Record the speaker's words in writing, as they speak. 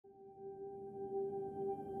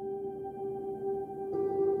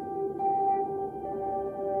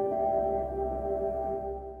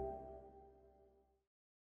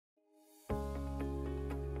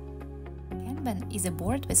Kanban is a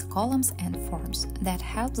board with columns and forms that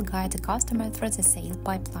helps guide the customer through the sale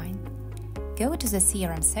pipeline. Go to the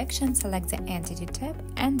CRM section, select the Entity tab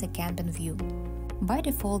and the Kanban view. By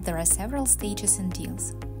default, there are several stages in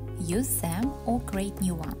deals. Use them or create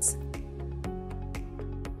new ones.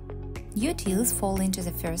 New deals fall into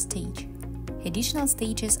the first stage. Additional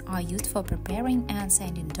stages are used for preparing and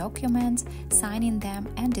sending documents, signing them,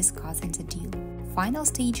 and discussing the deal. Final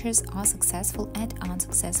stages are successful and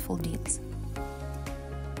unsuccessful deals.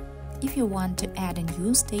 If you want to add a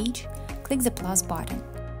new stage, click the plus button.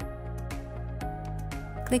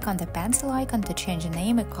 Click on the pencil icon to change the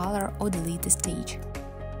name, a color, or delete the stage.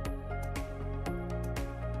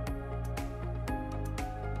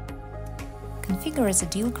 Configure the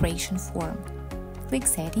deal creation form. Click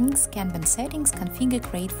Settings, Kanban Settings, Configure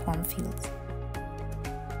Create Form fields.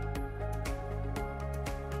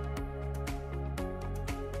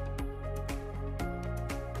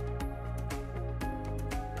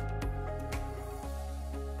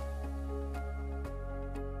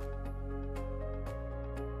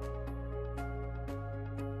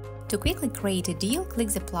 To quickly create a deal, click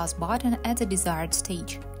the plus button at the desired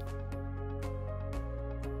stage.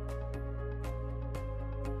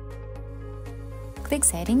 Click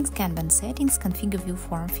Settings, Kanban Settings, Configure View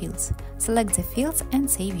Form fields. Select the fields and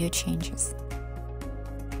save your changes.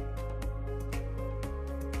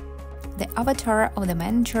 The avatar of the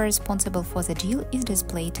manager responsible for the deal is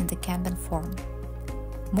displayed in the Kanban form.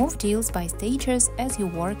 Move deals by stages as you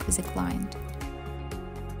work with the client.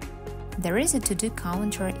 There is a to-do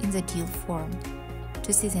counter in the deal form.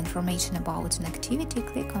 To see the information about an activity,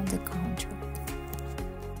 click on the counter.